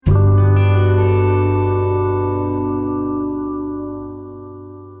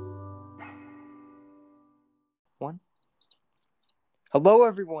Hello,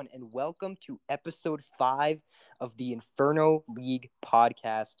 everyone, and welcome to episode 5 of the Inferno League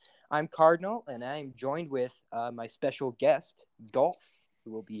podcast. I'm Cardinal, and I am joined with my special guest, Golf,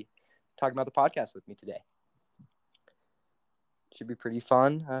 who will be talking about the podcast with me today. Should be pretty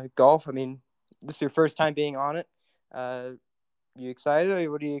fun. Golf, this is your first time being on it. You excited,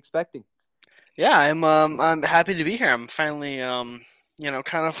 or what are you expecting? Yeah, I'm happy to be here. I'm finally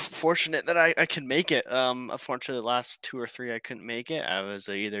kind of fortunate that I can make it. Unfortunately, the last two or three I couldn't make it. I was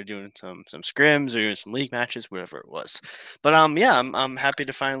either doing some scrims or doing some league matches, whatever it was. But yeah, I'm happy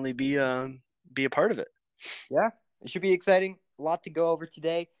to finally be a part of it. Yeah, it should be exciting. A lot to go over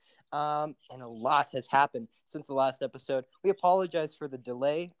today. And a lot has happened since the last episode. We apologize for the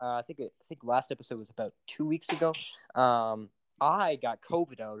delay. I think last episode was about 2 weeks ago. I got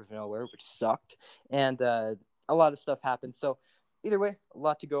COVID out of nowhere, which sucked, and a lot of stuff happened. So either way, a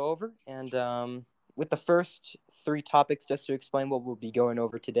lot to go over. And with the first three topics, just to explain what we'll be going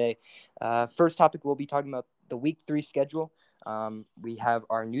over today. First topic, we'll be talking about the Week 3 schedule. We have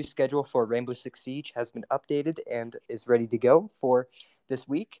our new schedule for Rainbow Six Siege has been updated and is ready to go for this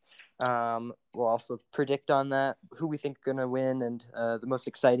week. We'll also predict on that who we think is going to win and the most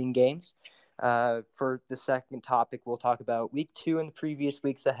exciting games. For the second topic, we'll talk about Week 2 and the previous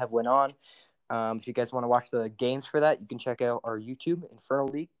weeks that have went on. If you guys want to watch the games for that, you can check out our YouTube, Inferno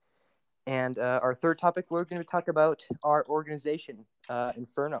League. And our third topic, we're going to talk about our organization,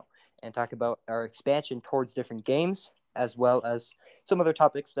 Inferno, and talk about our expansion towards different games, as well as some other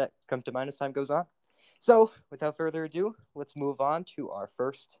topics that come to mind as time goes on. So, without further ado, let's move on to our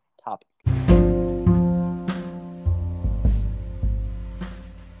first topic.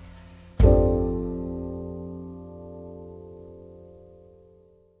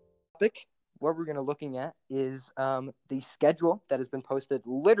 What we're going to looking at is the schedule that has been posted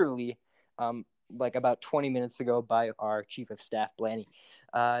literally like about 20 minutes ago by our chief of staff, Blanny.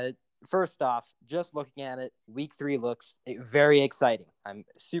 First off, just looking at it, Week 3 looks very exciting. I'm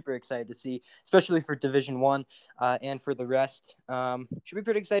super excited to see, especially for Division 1 and for the rest. Should be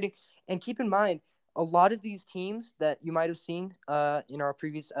pretty exciting. And keep in mind, a lot of these teams that you might have seen in our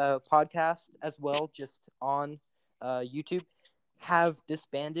previous podcast as well, just on YouTube, have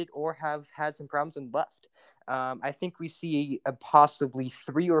disbanded or have had some problems and left. I think we see possibly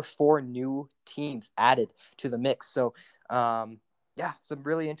 3 or 4 new teams added to the mix. So, yeah, some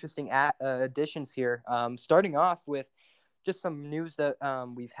really interesting additions here. Starting off with just some news that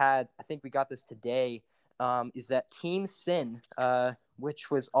we've had. I think we got this today. Is that Team Sin,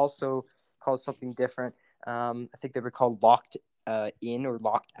 which was also called something different. I think they were called Locked in or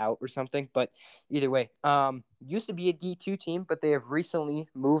Locked Out or something. But either way, used to be a D2 team, but they have recently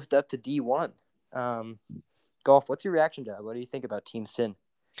moved up to D1. Golf, what's your reaction to that? What do you think about Team Sin?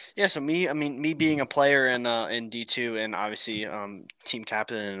 Yeah, so me being a player in D2 and obviously team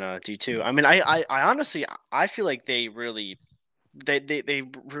captain in D2. I honestly I feel like they really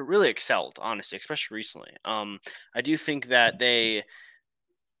excelled, honestly, especially recently. I do think that they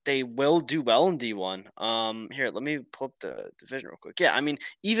will do well in D1. Here, let me pull up the division real quick. Yeah,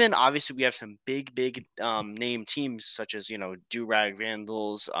 even obviously we have some big name teams such as Durag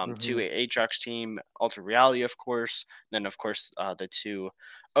Vandals, two Aatrox team, Ultra Reality, of course, and then of course the two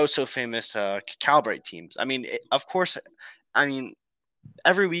oh so famous Calibrate teams. Of course, I mean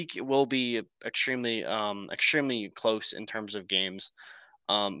every week it will be extremely close in terms of games.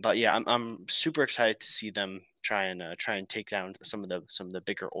 But yeah, I'm super excited to see them try and take down some of the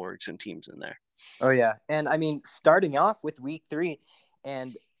bigger orgs and teams in there. Oh yeah, and starting off with Week 3,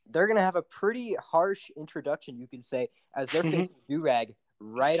 and they're gonna have a pretty harsh introduction, you could say, as they're facing Durag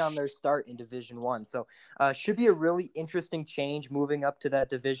right on their start in Division 1. So, should be a really interesting change moving up to that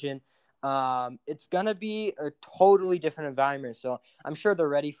division. It's gonna be a totally different environment, so I'm sure they're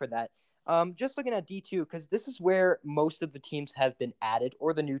ready for that. Just looking at D2, because this is where most of the teams have been added,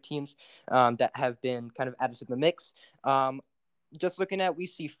 or the new teams that have been kind of added to the mix. Just looking at, we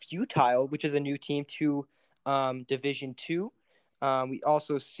see Futile, which is a new team to Division 2. We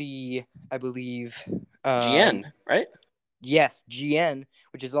also see, I believe, GN, right? yes, GN,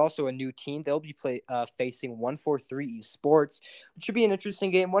 which is also a new team. They'll be facing 143 Esports, which should be an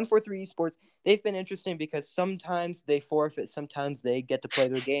interesting game. 143 Esports, they've been interesting because sometimes they forfeit, sometimes they get to play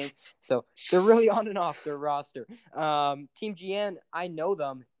their game. So they're really on and off their roster. Team GN, I know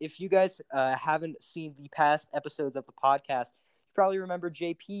them. If you guys haven't seen the past episodes of the podcast, you probably remember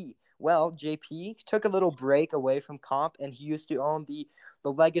JP. Well, JP took a little break away from comp, and he used to own the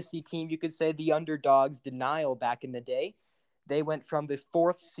legacy team, you could say the underdogs Denial back in the day. They went from the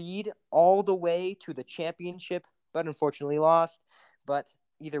 4th seed all the way to the championship, but unfortunately lost. But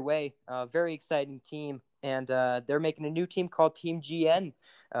either way, very exciting team. and they're making a new team called Team GN,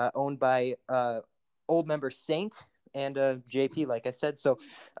 owned by old member Saint and JP, like I said. So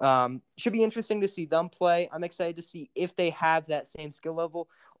should be interesting to see them play. I'm excited to see if they have that same skill level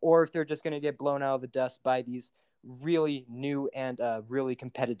or if they're just going to get blown out of the dust by these really new and really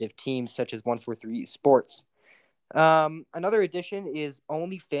competitive teams such as 143 Sports. Another addition is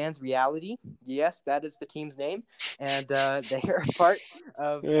OnlyFans Reality. Yes, that is the team's name, and they are part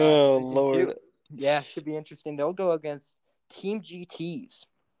of Oh Division Two. Lord. Yeah, should be interesting. They'll go against Team GTs.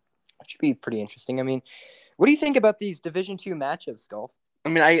 That should be pretty interesting. I mean, what do you think about these Division Two matchups, Golf? I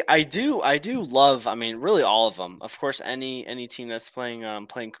mean, I do love. I mean, really all of them. Of course, any team that's playing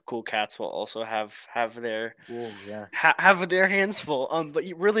Cool Cats will also have their Oh yeah, have their hands full. But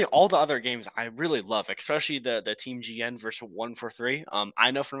really all the other games I really love, especially the Team GN versus 143.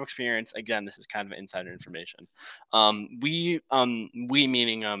 I know from experience. Again, this is kind of insider information. We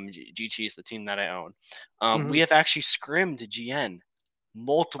meaning GT is the team that I own. We mm-hmm. have actually scrimmed GN Oh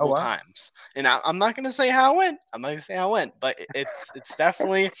multiple wow, times, and I'm not gonna say how I went. I'm not gonna say how I went, but it's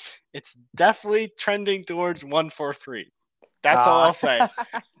definitely trending towards 143. That's all I'll ah, say.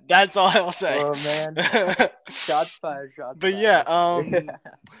 That's all I'll say. oh man, shots fired, shots but fired. yeah, Okay.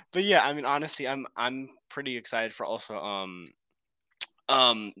 but yeah, I mean, honestly, I'm pretty excited for also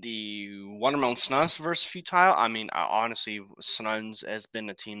the Watermelon Snuns versus Futile. I mean, honestly, Snuns has been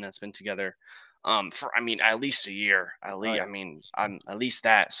a team that's been together for, I mean, at least a year. At Oh least, I yeah, mean, I'm at least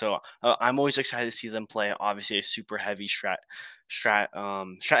that. So I'm always excited to see them play. Obviously, a super heavy strat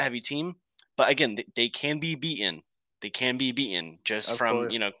heavy team, but again, they can be beaten. They can be beaten just of from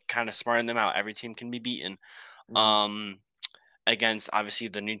course. kind of smarting them out. Every team can be beaten. Mm-hmm. Um, Against obviously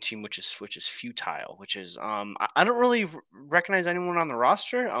the new team, which is Futile, which is I don't really recognize anyone on the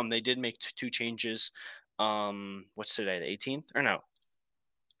roster. They did make two changes. What's today? The 18th or no?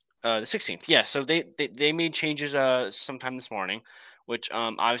 The 16th. Yeah, so they made changes sometime this morning, which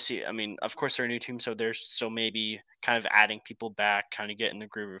obviously, I mean, of course they're a new team, so they're so maybe kind of adding people back, kind of getting the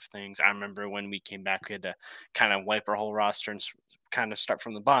groove of things. I remember when we came back, we had to kind of wipe our whole roster and kind of start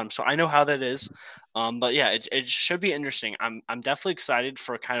from the bottom. So I know how that is. But yeah, it should be interesting. I'm definitely excited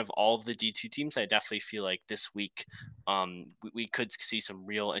for kind of all of the D2 teams. I definitely feel like this week we could see some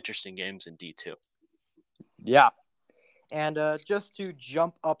real interesting games in D2. Yeah. And just to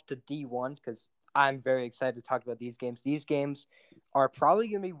jump up to D1, because I'm very excited to talk about these games. These games are probably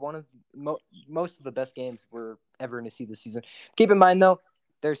going to be one of most of the best games we're ever going to see this season. Keep in mind, though,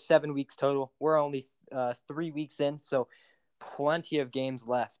 there's 7 weeks total. We're only 3 weeks in, so plenty of games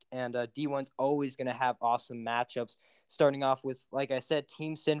left. And D1's always going to have awesome matchups. Starting off with, like I said,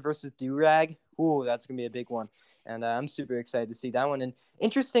 Team Sin versus Durag. Ooh, that's going to be a big one. And I'm super excited to see that one. And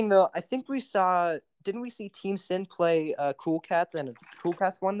interesting, though, I think we saw didn't we see Team Sin play Cool Cats and Cool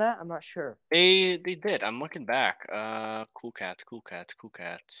Cats won that? I'm not sure. They did. I'm looking back. Cool Cats, Cool Cats, Cool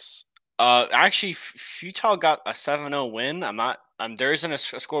Cats. Actually, Futile got a 7-0 win. I'm not. There isn't a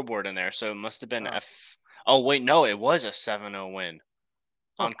scoreboard in there, so it must have been Oh, F. Oh wait, no, it was a 7-0 win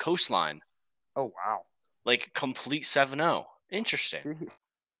huh. on Coastline. Oh wow. Like complete 7-0. Interesting.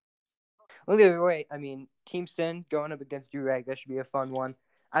 Well, either way, I mean, Team Sin going up against Durag, that should be a fun one.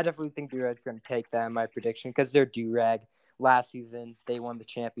 I definitely think Durag's going to take that in my prediction because they're Durag. Last season, they won the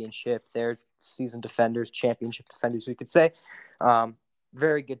championship. They're season defenders, championship defenders, we could say.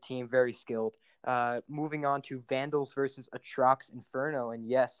 Very good team, very skilled. Moving on to Vandals versus Atrox Inferno. And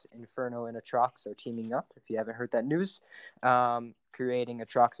yes, Inferno and Atrox are teaming up, if you haven't heard that news. Creating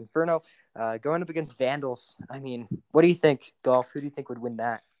Atrox Inferno. Going up against Vandals. I mean, what do you think, Golf? Who do you think would win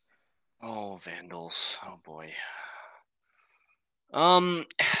that? Oh, Vandals. Oh boy. Man,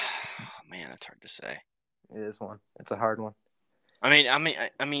 that's hard to say. It is one. It's a hard one. I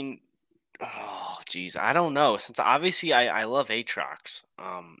mean, oh, geez, I don't know. Since obviously I love Aatrox,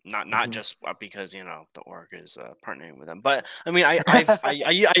 not Mm-hmm. just because the org is partnering with them, but I mean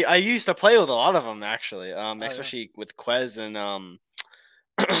I used to play with a lot of them actually, Oh yeah. especially with Quez and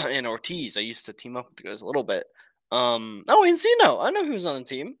and Ortiz. I used to team up with the guys a little bit. Oh, Encino, I know who's on the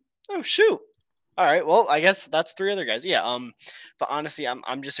team. Oh shoot. All right, well, I guess that's three other guys. Yeah. But honestly,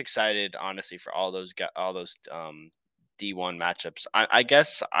 I'm just excited, honestly, for all those D1 matchups. I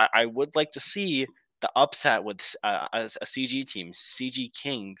guess I would like to see the upset with a CG team, CG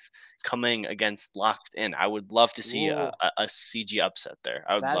Kings, coming against Locked In. I would love to see Ooh, a CG upset there.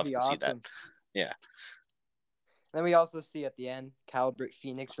 I would that'd love be to see that. awesome. Yeah. Then we also see at the end Calibrate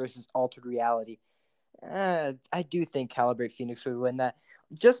Phoenix versus Altered Reality. I do think Calibrate Phoenix would win that.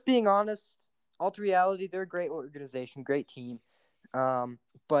 Just being honest, Altered Reality, they're a great organization, great team.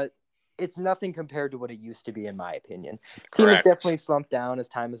 But it's nothing compared to what it used to be, in my opinion. Team has Correct. definitely slumped down as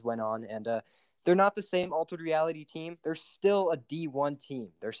time has went on, and they're not the same Altered Reality team. They're still a D1 team.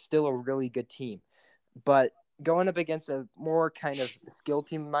 They're still a really good team. But going up against a more kind of skilled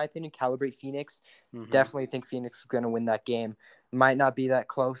team, in my opinion, Calibrate Phoenix, definitely think Phoenix is going to win that game. Might not be that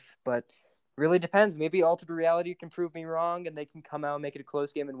close, but really depends. Maybe Altered Reality can prove me wrong and they can come out and make it a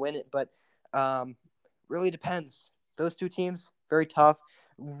close game and win it. But really depends. Those two teams, very tough.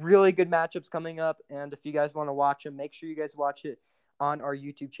 Really good matchups coming up. And if you guys want to watch them, make sure you guys watch it on our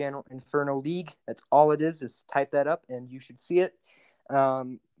YouTube channel, Inferno League. That's all it is. Just type that up and you should see it.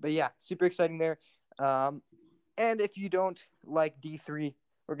 But yeah, super exciting there. And if you don't like D3,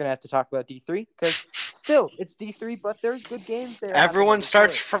 we're going to have to talk about D3 because still it's D3, but there's good games there. Everyone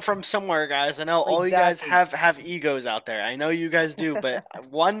starts from somewhere, guys. I know all you guys have egos out there. I know you guys do, but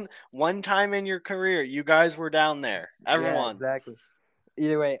one time in your career, you guys were down there. Everyone. Yeah, exactly.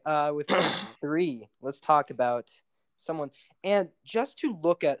 Either way, with D3, let's talk about someone. And just to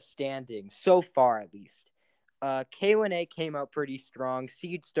look at standings so far, at least, K1A came out pretty strong.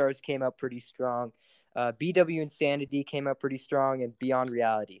 Seed Stars came out pretty strong. BW Insanity came out pretty strong, and Beyond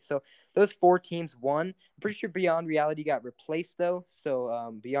Reality. So those 4 teams won. I'm pretty sure Beyond Reality got replaced, though.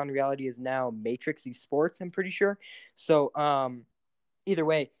 So Beyond Reality is now Matrix Esports, I'm pretty sure. So either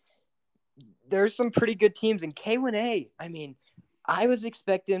way, there's some pretty good teams. In K1A, I mean, I was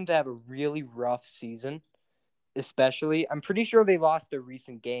expecting to have a really rough season, especially. I'm pretty sure they lost a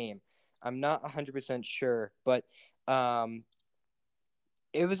recent game. I'm not 100% sure, but they're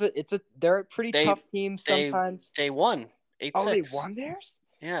a pretty tough team sometimes. They won 8-6. Oh, they won theirs?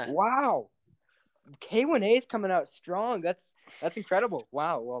 Yeah. Wow. K1A is coming out strong. That's incredible.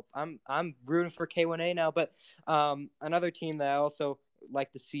 Wow. Well, I'm rooting for K1A now, but another team that I also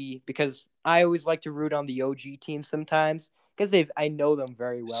like to see, because I always like to root on the OG team sometimes because I know them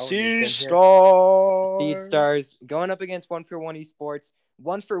very well. Seed Stars going up against 1for1 Esports.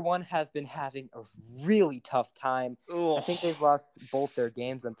 1for1 have been having a really tough time. Ugh. I think they've lost both their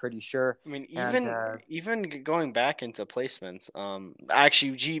games, I'm pretty sure. I mean, even going back into placements,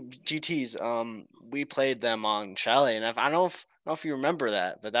 actually GTs, we played them on Chalet, and I don't know if you remember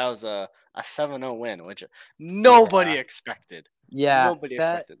that, but that was a 7-0 win, which nobody expected. Yeah, nobody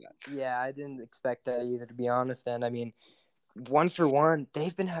expected that. Yeah, I didn't expect that either, to be honest. And I mean, 1for1,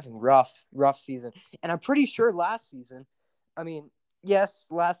 they've been having rough season, and I'm pretty sure last season, I mean, yes,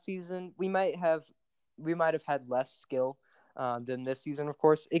 last season we might have had less skill than this season. Of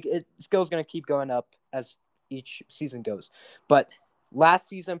course, skill's going to keep going up as each season goes. But last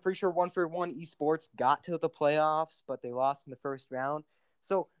season, I'm pretty sure 1for1 Esports got to the playoffs, but they lost in the first round.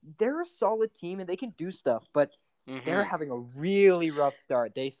 So they're a solid team and they can do stuff, but they're having a really rough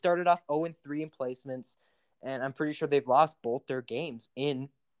start. They started off 0-3 in placements, and I'm pretty sure they've lost both their games in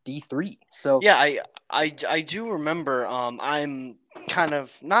D3. So yeah, I do remember. I'm kind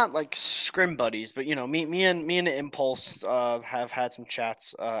of not like scrim buddies, but me and Impulse have had some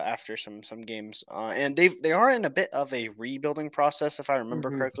chats after some games, and they are in a bit of a rebuilding process, if I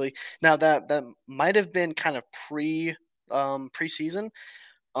remember correctly. Now that might have been kind of preseason.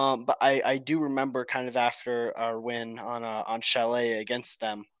 But I do remember kind of after our win on Chalet against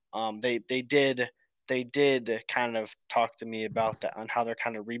them, they did kind of talk to me about that on how they're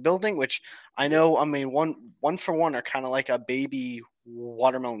kind of rebuilding, which I know. I mean, 1for1 are kind of like a baby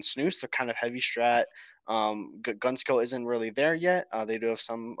watermelon snooze. They're kind of heavy strat. Gun skill isn't really there yet. They do have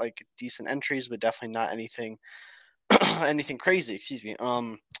some like decent entries, but definitely not anything anything crazy. Excuse me.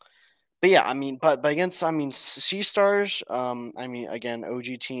 But yeah, I mean, but against, Sea Stars, I mean, again,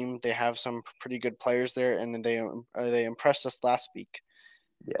 OG team, they have some pretty good players there, and they impressed us last week.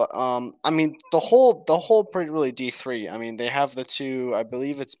 Yeah. But I mean, the whole pretty really D3. I mean, they have the two, I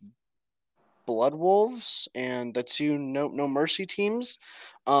believe it's Blood Wolves and the two No Mercy teams.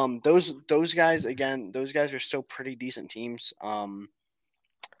 Those guys are still pretty decent teams.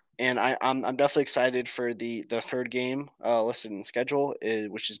 And I'm definitely excited for the third game listed in the schedule,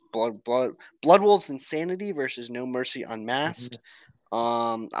 which is Blood Wolves Insanity versus No Mercy Unmasked.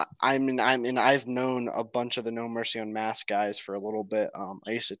 I've known a bunch of the No Mercy Unmasked guys for a little bit.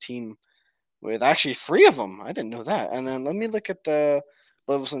 I used to team with actually 3 of them. I didn't know that. And then let me look at the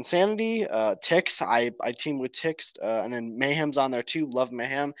Blood Wolves Insanity. Tix, I teamed with Tix, and then Mayhem's on there too. Love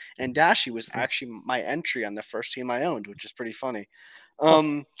Mayhem, and Dashi was actually my entry on the first team I owned, which is pretty funny.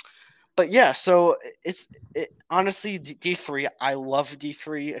 But yeah, so honestly D3. I love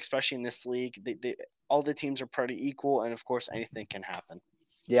D3, especially in this league. All the teams are pretty equal, and of course, anything can happen.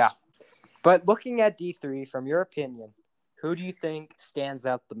 Yeah, but looking at D3, from your opinion, who do you think stands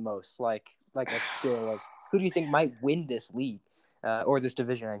out the most? Like a skill, who do you think might win this league or this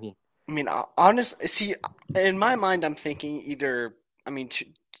division? I mean, honestly, see, in my mind, I'm thinking either. I mean,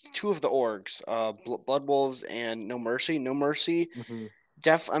 two of the orgs, Blood Wolves and No Mercy. No Mercy, Hmm.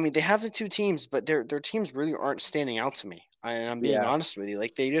 I mean, they have the two teams, but their teams really aren't standing out to me. I'm being Yeah, honest with you.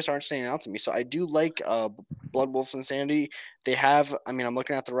 Like, they just aren't standing out to me. So I do like Blood Wolves and Sandy. They have, I mean, I'm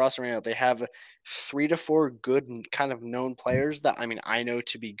looking at the roster right now. They have 3 to 4 good and kind of known players that, I mean, I know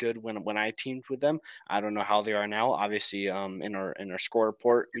to be good when I teamed with them. I don't know how they are now. Obviously, in our score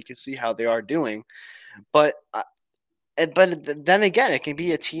report, we can see how they are doing. But then again, it can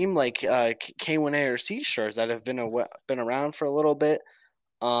be a team like K1A or Sea Stars that have been around for a little bit,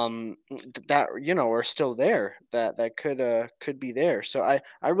 that are still there, that could be there. So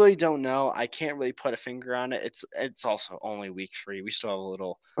I really don't know. I can't really put a finger on it. It's also only week 3. We still have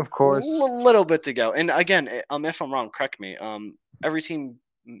a of course. little bit to go. And again, if I'm wrong, correct me. Every team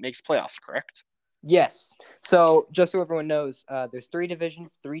makes playoffs, correct? Yes. So just so everyone knows, there's 3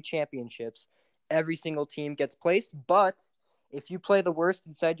 divisions, 3 championships. Every single team gets placed, but if you play the worst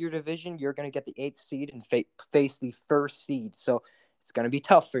inside your division, you're going to get the 8th seed and face the 1st seed. So it's going to be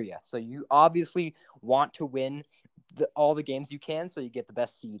tough for you. So you obviously want to win all the games you can, so you get the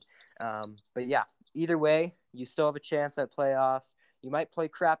best seed. But yeah, either way, you still have a chance at playoffs. You might play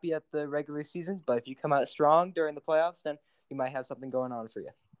crappy at the regular season, but if you come out strong during the playoffs, then you might have something going on for you.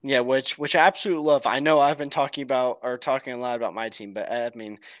 Yeah, which I absolutely love. I know I've been talking a lot about my team, but I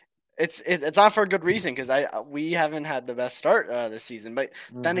mean, it's not for a good reason, because we haven't had the best start this season. But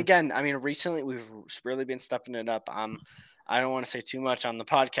then Mm-hmm. again, I mean, recently we've really been stepping it up. I don't want to say too much on the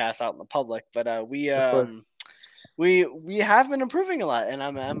podcast out in the public, but Of course. we have been improving a lot, and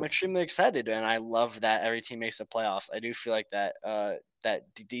I'm extremely excited, and I love that every team makes the playoffs. I do feel like that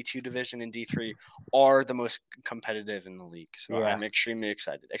D2 division and D3 are the most competitive in the league, so Yeah. I'm extremely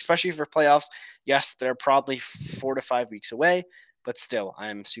excited, especially for playoffs. Yes, they're probably 4 to 5 weeks away, but still,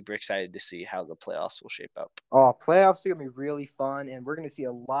 I'm super excited to see how the playoffs will shape up. Oh, playoffs are gonna be really fun, and we're gonna see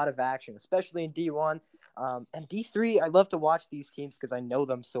a lot of action, especially in D1 and D3. I love to watch these teams because I know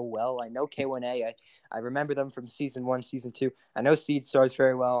them so well. I know K1A. I remember them from season 1, season 2. I know Seed Stars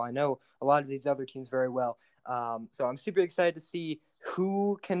very well. I know a lot of these other teams very well. So I'm super excited to see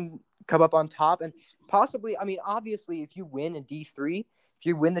who can come up on top, and possibly. I mean, obviously, if you win in D3, if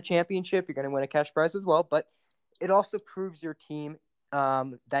you win the championship, you're gonna win a cash prize as well. But it also proves your team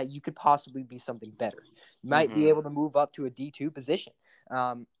that you could possibly be something better. You might be Hmm. able to move up to a D2 position.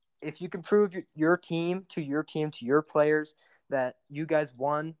 If you can prove your team to your players that you guys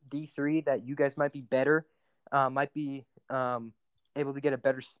won D3, that you guys might be better, might be able to get a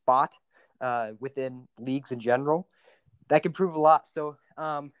better spot within leagues in general, that can prove a lot. So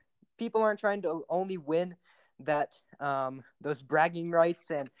people aren't trying to only win that those bragging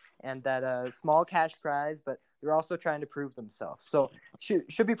rights and that small cash prize, but they're also trying to prove themselves. So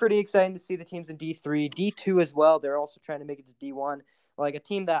should be pretty exciting to see the teams in D3, D2 as well. They're also trying to make it to D1. Like a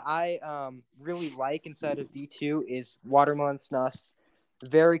team that I really like inside of D2 is Watermelon Snus.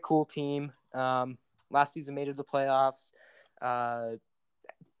 Very cool team. Last season made it to the playoffs. Uh,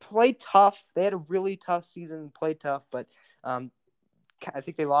 Played tough. They had a really tough season. Played tough, but um, I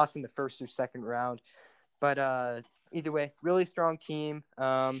think they lost in the first or second round. But either way, really strong team.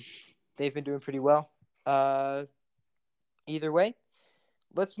 They've been doing pretty well. Uh, Either way,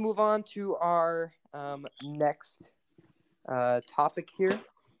 let's move on to our next topic here,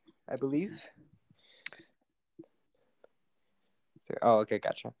 I believe. Oh, okay,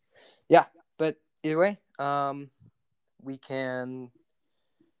 gotcha. Yeah, but either way, we can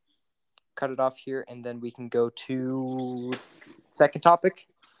cut it off here, and then we can go to second topic.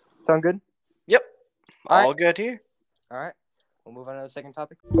 Sound good? Yep, All right. all good here. All right. We'll move on to the second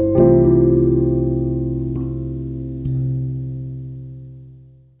topic.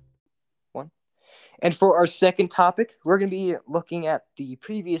 One. And for our second topic, we're going to be looking at the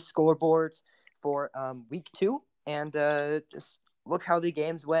previous scoreboards for week 2 and just look how the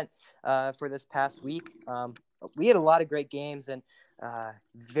games went for this past week. We had a lot of great games and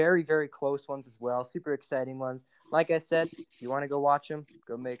very, very close ones as well. Super exciting ones. Like I said, if you want to go watch them,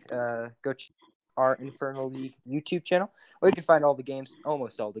 go check our Inferno League YouTube channel, where you can find all the games,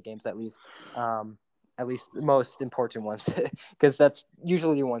 almost all the games at least. At least the most important ones, because that's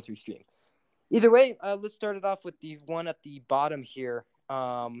usually the ones we stream. Either way, let's start it off with the one at the bottom here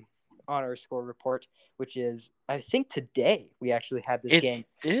on our score report, which is, I think today we actually had this It game.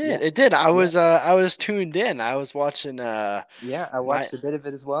 did. Yeah, It did. yeah, I was tuned in. I was watching yeah. I my watched a bit of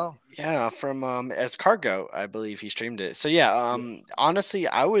it as well. yeah, from as Cargo, I believe he streamed it. So yeah, Yes. honestly,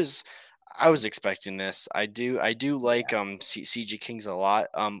 I was expecting this. I do like Yeah. CG Kings a lot.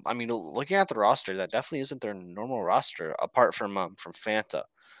 I mean, looking at the roster, that definitely isn't their normal roster, apart from Fanta,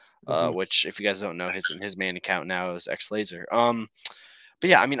 Mm-hmm. which, if you guys don't know, his main account now is X Laser. but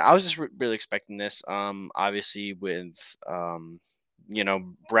yeah, I mean, I was just really expecting this. Obviously with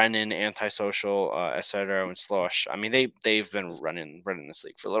Brennan, antisocial, etc., and Slosh. I mean, they've been running this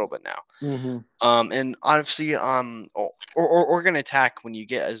league for a little bit now. Mm-hmm. And honestly, Oregon attack, when you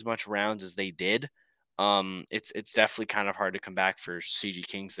get as much rounds as they did, it's definitely kind of hard to come back for CG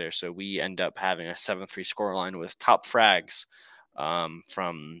Kings there. So we end up having a 7-3 scoreline with top frags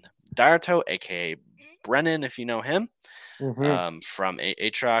from Darato, aka Brennan, if you know him, Mm-hmm. from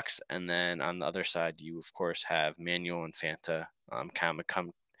Atrox, and then on the other side, you of course have Manuel and Fanta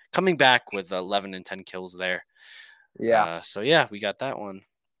coming back with 11 and 10 kills there. Yeah. So yeah, we got that one.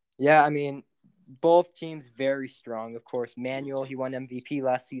 Yeah, I mean, both teams very strong. Of course, Manuel, he won MVP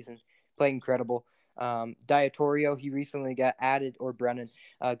last season, played incredible. Diatorio, he recently got added, or Brennan,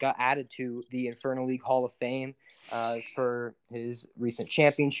 got added to the Inferno League Hall of Fame for his recent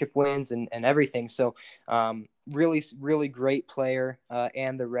championship wins and everything. So, really, really great player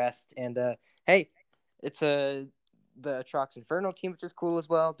and the rest. And hey, it's the Trox Inferno team, which is cool as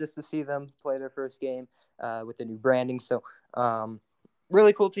well, just to see them play their first game with the new branding. So,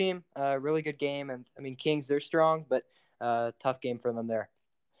 really cool team, really good game. And I mean, Kings, they're strong, but tough game for them there.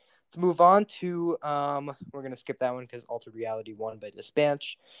 Let's move on to we're gonna skip that one because Alter Reality won by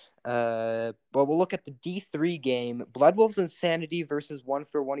dispatch. But we'll look at the D3 game: Blood Wolves Insanity versus One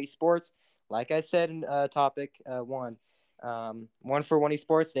for One Esports. Like I said in topic one, One for One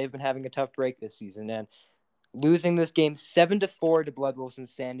Esports, they've been having a tough break this season and losing this game 7-4 to Blood Wolves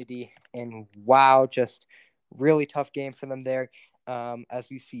Insanity. And wow, just really tough game for them there. As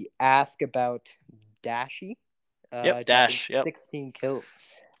we see, ask about Dashi, Yep, dropping Dash. Yep. 16 kills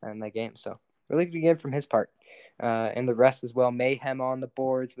in that game. So really good game from his part. And the rest as well. Mayhem on the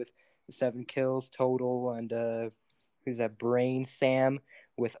boards with 7 kills total. And who's that? Brain Sam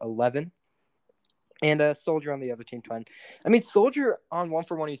with 11. And Soldier on the other team, 20. I mean, Soldier on One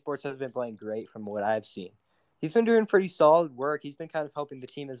for One Esports has been playing great from what I've seen. He's been doing pretty solid work. He's been kind of helping the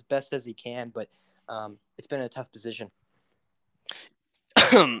team as best as he can, but it's been a tough position.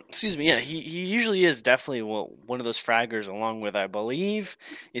 Excuse me. Yeah, he usually is definitely one of those fraggers, along with, I believe,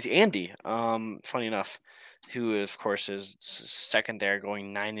 is Andy. Funny enough, who of course is second there,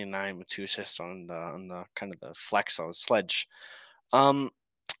 going 9-9 with 2 assists on the kind of the flex on the sledge. Um,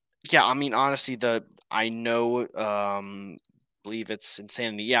 yeah, I mean, honestly, I know, believe it's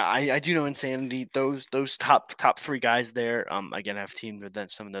Insanity. Yeah, I do know Insanity. Those top three guys there. Again, I've teamed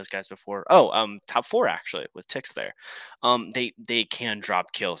with some of those guys before. Oh, top four actually with Ticks there. They can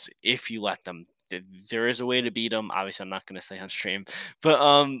drop kills if you let them. There is a way to beat them. Obviously, I'm not going to say on stream,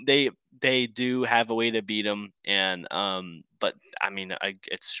 but they do have a way to beat them. And but I mean,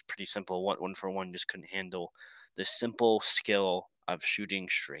 it's pretty simple. One for one just couldn't handle the simple skill of shooting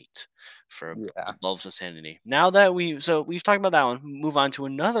straight for Yeah. the Loves of Sanity. Now that we've talked about that one, move on to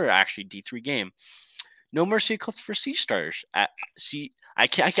another actually D3 game. No Mercy Eclipse for Siege Stars. I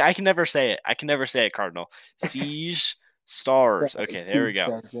can never say it. I can never say it, Cardinal. Siege Stars. Okay, there we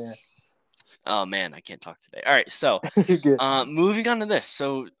go. Yeah. Oh man, I can't talk today. All right, so You're good. moving on to this.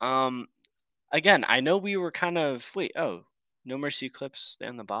 So again, I know we were kind of No Mercy Eclipse stay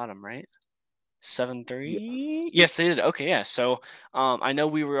on the bottom, right? 7-3. Yes. Yes, they did. Okay, yeah. So, I know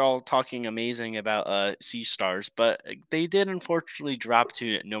we were all talking amazing about Sea Stars, but they did unfortunately drop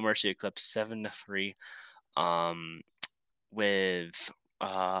to No Mercy Eclipse 7-3. Um, with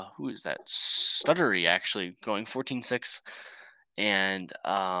who is that? Stuttery actually going 14-6, and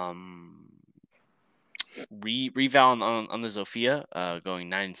Reval on the Zofia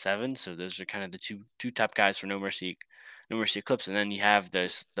going 9-7. So those are kind of the two top guys for No Mercy Eclipse, and then you have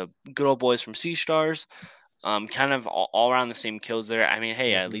the good old boys from Sea Stars, kind of all around the same kills there. I mean,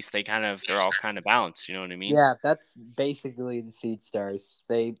 hey, at Mhm. least they're all kind of balanced. You know what I mean? Yeah, that's basically the Seed Stars.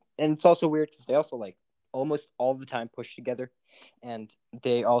 And it's also weird because they also like almost all the time push together, and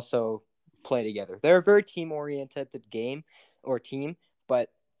they also play together. They're a very team oriented game or team,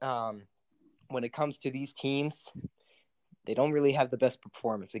 but when it comes to these teams, they don't really have the best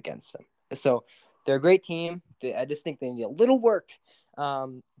performance against them. So they're a great team. I just think they need a little work.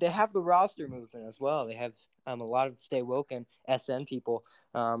 They have the roster movement as well. They have a lot of Stay Woke and SN people,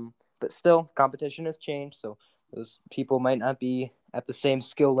 but still, competition has changed. So those people might not be at the same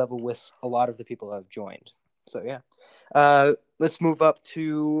skill level with a lot of the people that have joined. So yeah, let's move up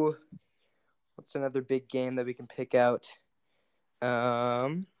to what's another big game that we can pick out.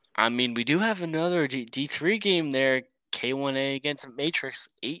 I mean, we do have another D3 game there. K1A against Matrix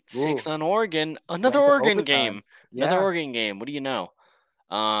 8-6 Ooh, on Oregon. Another went to Oregon overtime. game. Another Yeah. Oregon game. What do you know?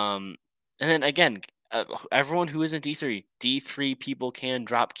 And then again, everyone who isn't D3 people can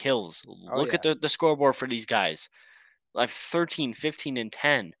drop kills. Oh Look at yeah. the scoreboard for these guys. like 13, 15, and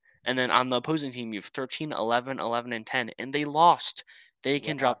 10. And then on the opposing team, you have 13, 11, 11, and 10, and they lost. They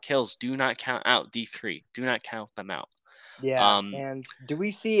can Yeah. drop kills. Do not count out D3. Do not count them out. Yeah. And do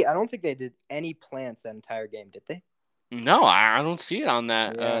we see? I don't think they did any plants that entire game, did they? No, I don't see it on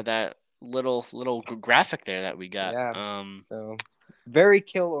that Yeah. that little graphic there that we got. Yeah. So very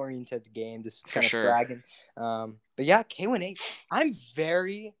kill oriented game, just For kind of sure. fragging. But yeah, K18, I'm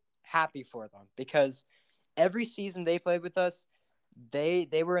very happy for them because every season they played with us, they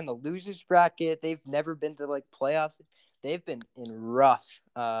were in the losers bracket. They've never been to like playoffs. They've been in rough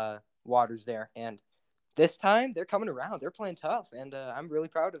waters there, and this time they're coming around. They're playing tough, and I'm really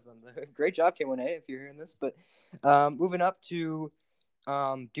proud of them. Great job, K1A, if you're hearing this. But moving up to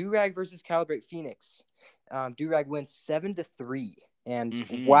Durag versus Calibrate Phoenix. Durag wins 7-3, and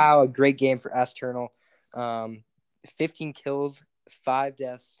Mm-hmm. wow, a great game for Asternal. 15 kills, 5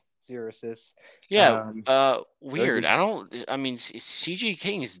 deaths, 0 assists. Yeah. Really Weird. good. I mean, CG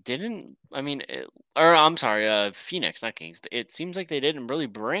Kings didn't. I mean, or I'm sorry, Phoenix, not Kings. It seems like they didn't really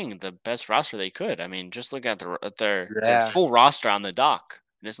bring the best roster they could. I mean, just look at their Yeah, full roster on the dock.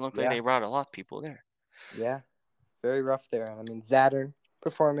 It doesn't look like yeah, they brought a lot of people there. yeah. Very rough there. I mean, Saturn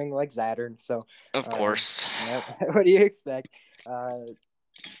performing like Saturn. So, Of course. yeah, what do you expect? And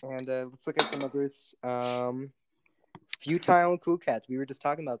let's look at some others. Futile and Cool Cats. We were just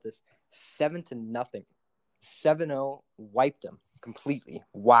talking about this. 7-0. 7-0 wiped them completely.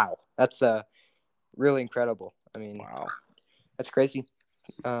 Wow. That's really incredible. I mean, Wow. that's crazy.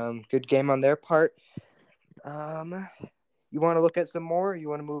 Good game on their part. You want to look at some more, or you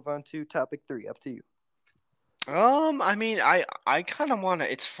want to move on to topic 3? Up to you. I mean, I kind of want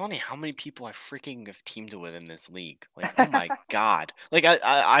to. It's funny how many people I freaking have teamed with in this league. Like, oh my god! Like,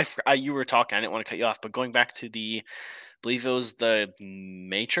 you were talking. I didn't want to cut you off, but going back to believe it was the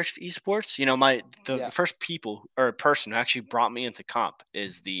Matrix Esports. You know, the Yeah. first people or person who actually brought me into comp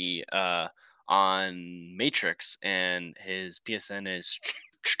is the on Matrix, and his PSN is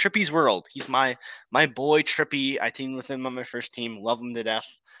Trippy's World. He's my boy Trippy. I teamed with him on my first team. Love him to death.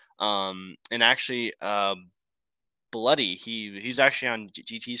 And actually, Bloody. He's actually on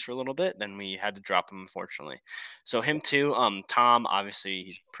GTS for a little bit. Then we had to drop him, unfortunately. So him too. Tom, obviously,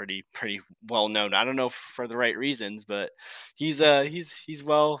 he's pretty well known. I don't know for the right reasons, but he's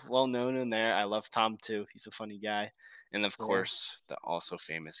well known in there. I love Tom too. He's a funny guy, and of Yeah. course the also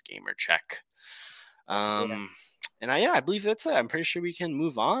famous gamer Check. Yeah. I believe that's it. I'm pretty sure we can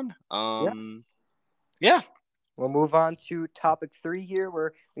move on. Yeah. Yeah. We'll move on to topic 3 here,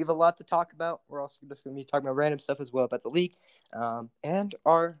 where we have a lot to talk about. We're also just going to be talking about random stuff as well about the league and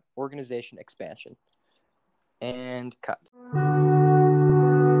our organization expansion. And cut.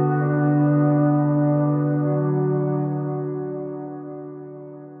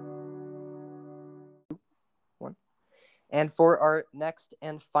 One. And for our next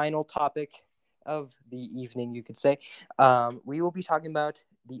and final topic of the evening, you could say, we will be talking about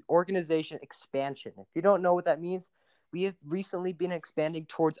the organization expansion. If you don't know what that means, we have recently been expanding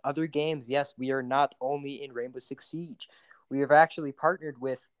towards other games. Yes, we are not only in Rainbow Six Siege. We have actually partnered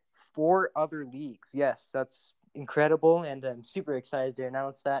with 4 other leagues. Yes, that's incredible, and I'm super excited to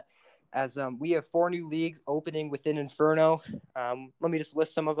announce that. As we have 4 new leagues opening within Inferno. Let me just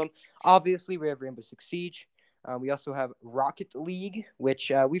list some of them. Obviously, we have Rainbow Six Siege. We also have Rocket League,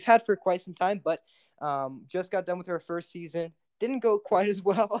 which we've had for quite some time, but just got done with our first season. Didn't go quite as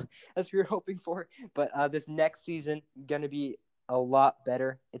well as we were hoping for, but this next season going to be a lot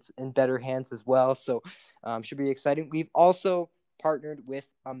better. It's in better hands as well, so should be exciting. We've also partnered with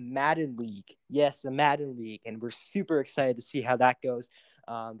a Madden League. Yes, a Madden League, and we're super excited to see how that goes.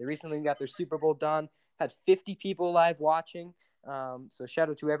 They recently got their Super Bowl done, had 50 people live watching. So shout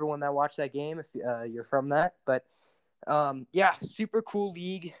out to everyone that watched that game if you're from that. But yeah, super cool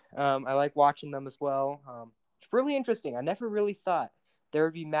league. I like watching them as well. It's really interesting. I never really thought there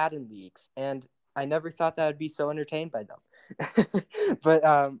would be Madden leagues, and I never thought that I'd be so entertained by them.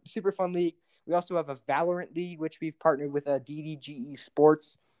 But super fun league. We also have a Valorant league, which we've partnered with DDGE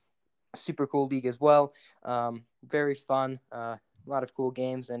Sports. Super cool league as well. Very fun. A lot of cool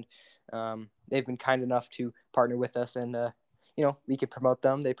games, and they've been kind enough to partner with us, and we can promote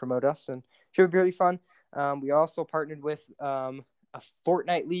them. They promote us, and should be really fun. We also partnered with a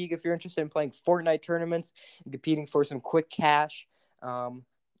Fortnite league. If you're interested in playing Fortnite tournaments and competing for some quick cash,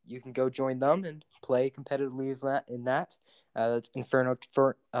 you can go join them and play competitively in that. That's Inferno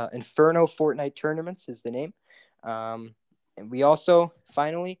Fortnite Tournaments is the name. And we also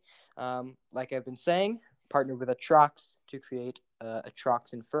finally, like I've been saying, partnered with Atrox to create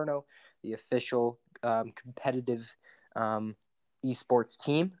Atrox Inferno, the official competitive esports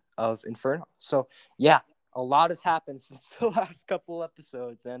team of Inferno. So yeah, a lot has happened since the last couple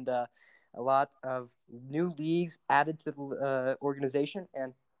episodes, and a lot of new leagues added to the organization,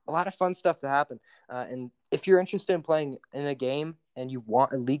 and a lot of fun stuff to happen. And if you're interested in playing in a game and you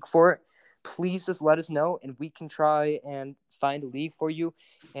want a league for it, please just let us know, and we can try and find a league for you,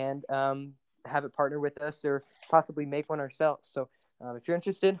 and have it partner with us, or possibly make one ourselves. So if you're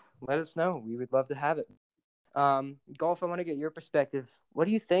interested, let us know. We would love to have it. Golf, I want to get your perspective. What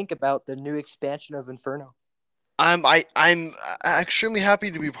do you think about the new expansion of Inferno? I'm extremely happy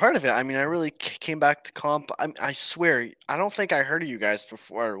to be part of it. I mean, I really came back to comp. I swear, I don't think I heard of you guys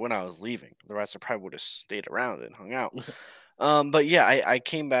before when I was leaving. The rest I probably would have stayed around and hung out. But yeah, I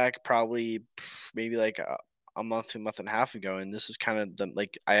came back probably maybe like a month to a month and a half ago, and this was kind of the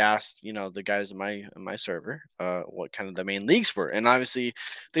like I asked the guys in my server what kind of the main leagues were, and obviously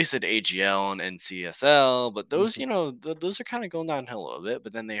they said AGL and NCSL, but those those are kind of going downhill a little bit.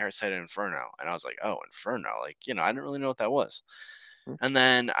 But then they said Inferno, and I was like, oh, Inferno, like I didn't really know what that was. And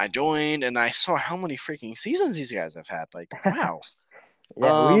then I joined, and I saw how many freaking seasons these guys have had. Like, wow.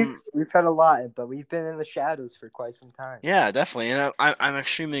 Yeah, we've had a lot, but we've been in the shadows for quite some time. Yeah, definitely, and I'm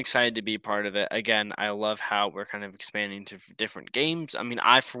extremely excited to be part of it. Again, I love how we're kind of expanding to different games. I mean,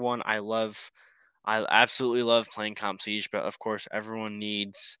 I for one, I absolutely love playing Comp Siege, but of course, everyone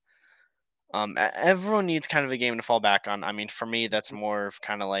needs kind of a game to fall back on. I mean, for me, that's more of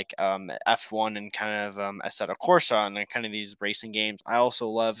kind of like F1 and kind of Assetto Corsa and then kind of these racing games. I also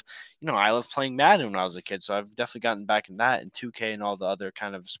love, I love playing Madden when I was a kid, so I've definitely gotten back in that and 2K and all the other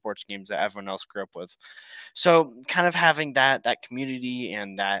kind of sports games that everyone else grew up with. So kind of having that community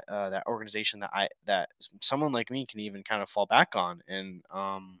and that organization that someone like me can even kind of fall back on and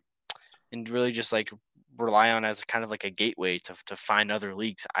really just like rely on as kind of like a gateway to find other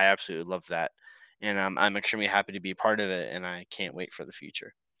leagues. I absolutely love that, and I'm extremely happy to be part of it, and I can't wait for the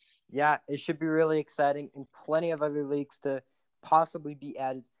future. Yeah, it should be really exciting, and plenty of other leagues to possibly be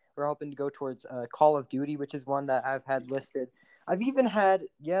added. We're hoping to go towards Call of Duty, which is one that I've had listed. I've even had,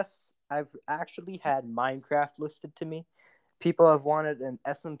 yes, I've actually had Minecraft listed to me. People have wanted an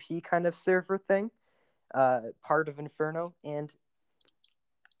SMP kind of server thing, part of Inferno, and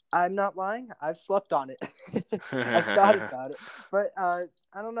I'm not lying. I've slept on it. I've thought about it, but I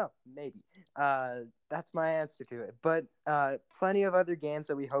don't know. Maybe that's my answer to it. But plenty of other games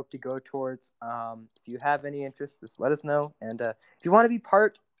that we hope to go towards. If you have any interest, just let us know. And if you want to be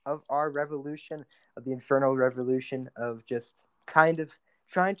part of our revolution, of the Inferno revolution, of just kind of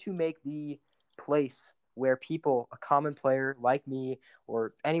trying to make the place where people, a common player like me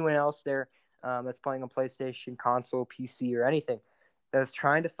or anyone else there that's playing on PlayStation, console, PC, or anything, that's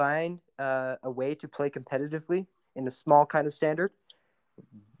trying to find a way to play competitively in a small kind of standard,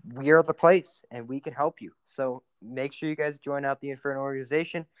 we are the place and we can help you. So make sure you guys join out the Inferno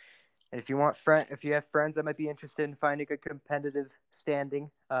organization. And if you if you have friends that might be interested in finding a competitive standing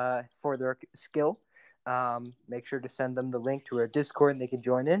for their skill, make sure to send them the link to our Discord and they can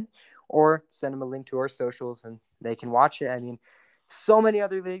join in, or send them a link to our socials and they can watch it. I mean, so many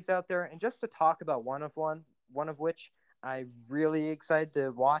other leagues out there, and just to talk about one of which I'm really excited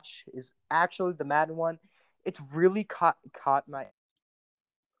to watch is actually the Madden one. It's really caught my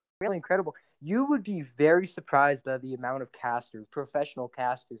really incredible. You would be very surprised by the amount of casters, professional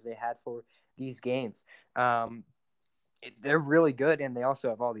casters they had for these games. They're really good, and they also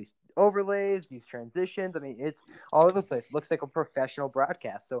have all these overlays, these transitions. I mean, it's all over the place. It looks like a professional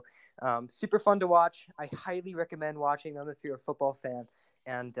broadcast. So super fun to watch. I highly recommend watching them if you're a football fan.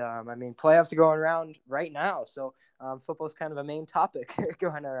 And I mean, playoffs are going around right now, so football is kind of a main topic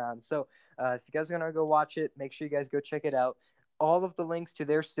going around. So if you guys are gonna go watch it, make sure you guys go check it out. All of the links to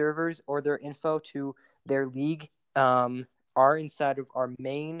their servers or their info to their league are inside of our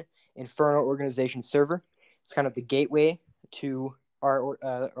main Inferno organization server. It's kind of the gateway to our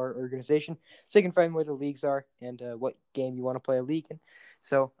organization, so you can find where the leagues are and what game you want to play a league in.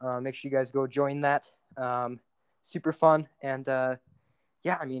 So make sure you guys go join that. Super fun, and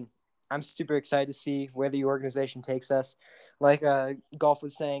yeah, I mean, I'm super excited to see where the organization takes us. Like Golf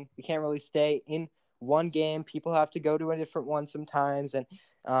was saying, we can't really stay in one game. People have to go to a different one sometimes, and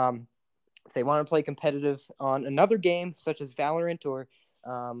if they want to play competitive on another game, such as Valorant or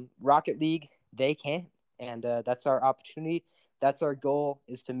Rocket League, they can, and that's our opportunity. That's our goal,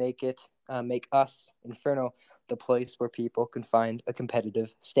 is to make us Inferno the place where people can find a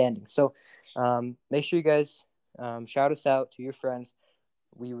competitive standing. So make sure you guys shout us out to your friends.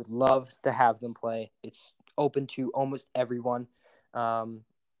 We would love to have them play. It's open to almost everyone.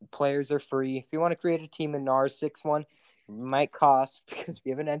 Players are free. If you want to create a team in NARS 6-1, it might cost because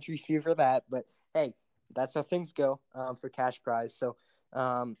we have an entry fee for that. But hey, that's how things go for cash prize. So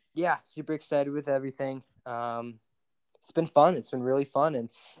Yeah, super excited with everything. It's been fun. It's been really fun, and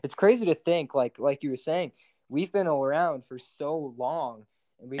it's crazy to think, like you were saying, we've been around for so long,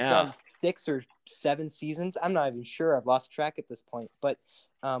 and we've Yeah. done 6 or 7 seasons. I'm not even sure. I've lost track at this point, but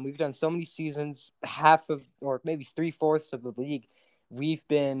we've done so many seasons. Half of, or maybe 3/4 of the league, we've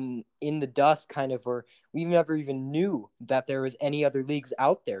been in the dust, kind of, or we never even knew that there was any other leagues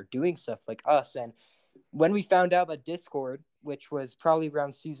out there doing stuff like us. And when we found out about Discord, which was probably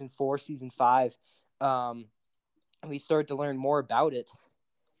around season 4, season 5, and we started to learn more about it,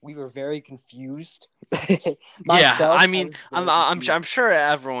 we were very confused. Yeah, Myself, I I mean, was I'm very I'm confused. I'm sure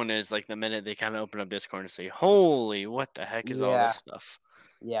everyone is like the minute they kind of open up Discord and say, "Holy, what the heck is all this Yeah, stuff?"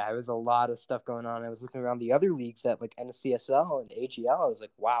 yeah, it was a lot of stuff going on. I was looking around the other leagues that like NCSL and AGL. I was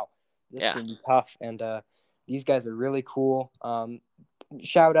like, wow, this is Yeah, gonna be tough. And these guys are really cool.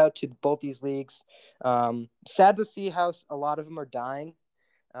 Shout out to both these leagues. Sad to see how a lot of them are dying.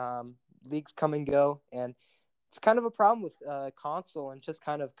 Leagues come and go, and it's kind of a problem with console and just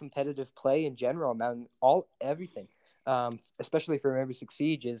kind of competitive play in general, man. Everything, especially for Rainbow Six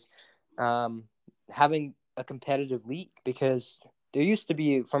Siege, is um, having a competitive league, because there used to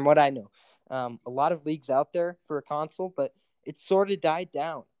be, from what I know, a lot of leagues out there for a console, but it sort of died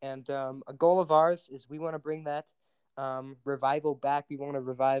down. And a goal of ours is we want to bring that revival back. We want to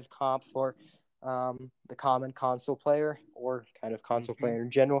revive comp for the common console player, or kind of console hmm player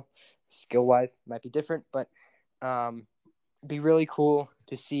in general. Skill wise, might be different, but um, be really cool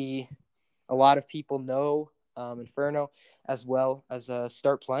to see a lot of people know Inferno, as well as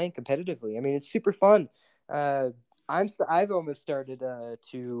start playing competitively. I mean, it's super fun. Uh, I've almost started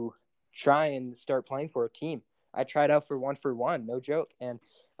to try and start playing for a team. I tried out for one, no joke, and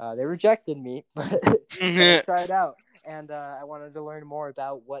they rejected me, but I tried out, and I wanted to learn more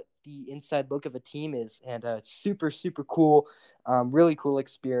about what the inside look of a team is, and it's super cool, really cool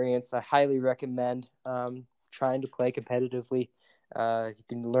experience. I highly recommend trying to play competitively. You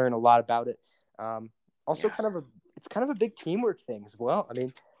can learn a lot about it. Also, yeah. it's kind of a big teamwork thing as well. I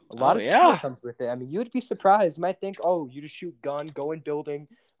mean, a lot Oh of teamwork yeah, comes with it. I mean, you would be surprised. You might think, oh, you just shoot gun, go in building,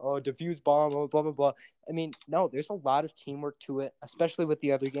 oh, defuse bomb, oh, blah blah blah. I mean, no, there's a lot of teamwork to it, especially with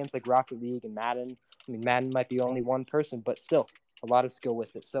the other games like Rocket League and Madden. I mean, Madden might be only one person, but still a lot of skill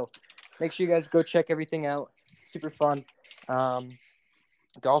with it. So make sure you guys go check everything out. Super fun.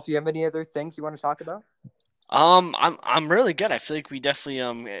 Golf, you have any other things you want to talk about? I'm really good. I feel like we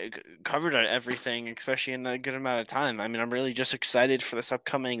definitely covered everything, especially in a good amount of time. I mean, I'm really just excited for this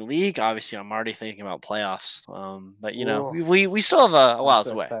upcoming league. Obviously, I'm already thinking about playoffs. But Ooh, we still have a I'm whiles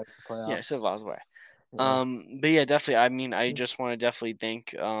so away. excited for Yeah, playoffs. still have a whiles away. Yeah. But yeah, definitely. I mean, I just want to definitely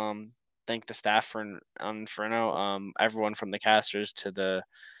thank the staff for on Inferno. Everyone from the casters to the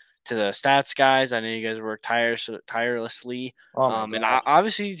stats guys. I know you guys work tirelessly. Oh my And God.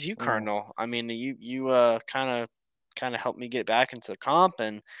 obviously to you, Yeah. Cardinal. I mean, you kind of helped me get back into comp,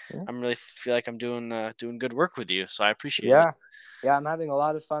 and Yeah. I'm really feel like I'm doing good work with you. So I appreciate it. Yeah. Yeah, I'm having a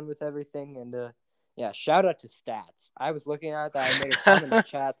lot of fun with everything, and yeah, shout out to Stats. I was looking at that. I made a comment in the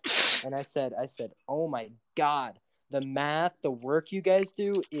chats, and I said, "Oh my God, the math, the work you guys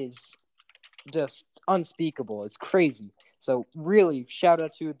do is just unspeakable. It's crazy." So really, shout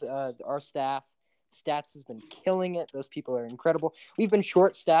out to our staff. Stats has been killing it. Those people are incredible. We've been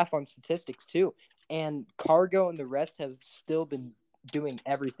short staff on statistics too, and Cargo and the rest have still been doing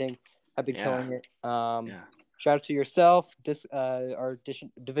everything. Have been Yeah, killing it. yeah, Shout out to yourself, our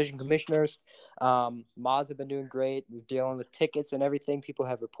division commissioners. Mods have been doing great. We're dealing with tickets and everything. People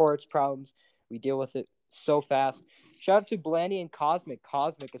have reports, problems. We deal with it so fast. Shout out to Blandy and Cosmic.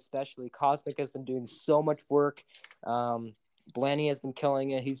 Cosmic especially. Cosmic has been doing so much work. Blandy has been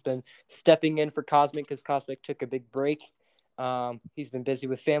killing it. He's been stepping in for Cosmic because Cosmic took a big break. He's been busy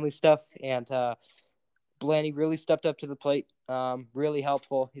with family stuff, and Blaney really stepped up to the plate. Really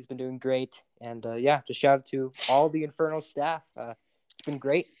helpful. He's been doing great. And yeah, just shout out to all the Inferno staff. It's been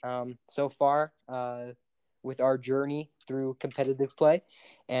great so far with our journey through competitive play.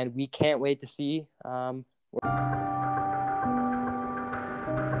 And we can't wait to see.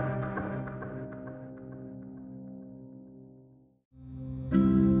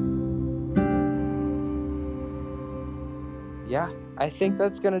 Yeah, I think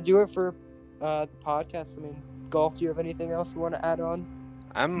that's going to do it for the podcast. I mean, Golf, do you have anything else you want to add on?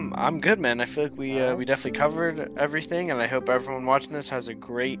 I'm good, man. I feel like All right. we definitely covered everything, and I hope everyone watching this has a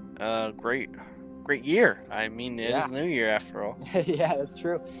great year. I mean, it Yeah. is the new year after all. Yeah, that's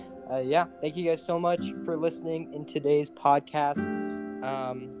true. Yeah, thank you guys so much for listening in today's podcast.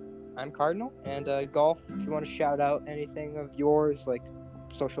 I'm Cardinal, and Golf, if you want to shout out anything of yours, like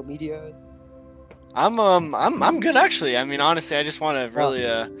social media. I'm good actually. I mean, honestly, I just want to Well,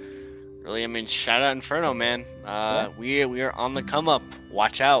 really, I mean, shout out Inferno, man. yeah. We are on the come up.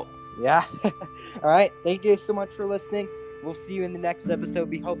 Watch out. Yeah. All right. Thank you so much for listening. We'll see you in the next episode.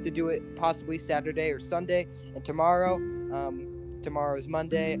 We hope to do it possibly Saturday or Sunday. And tomorrow is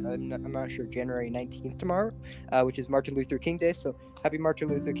Monday. I'm not sure, January 19th tomorrow, which is Martin Luther King Day. So happy Martin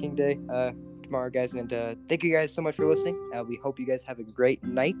Luther King Day tomorrow, guys. And thank you guys so much for listening. We hope you guys have a great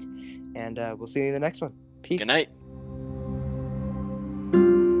night. And we'll see you in the next one. Peace. Good night.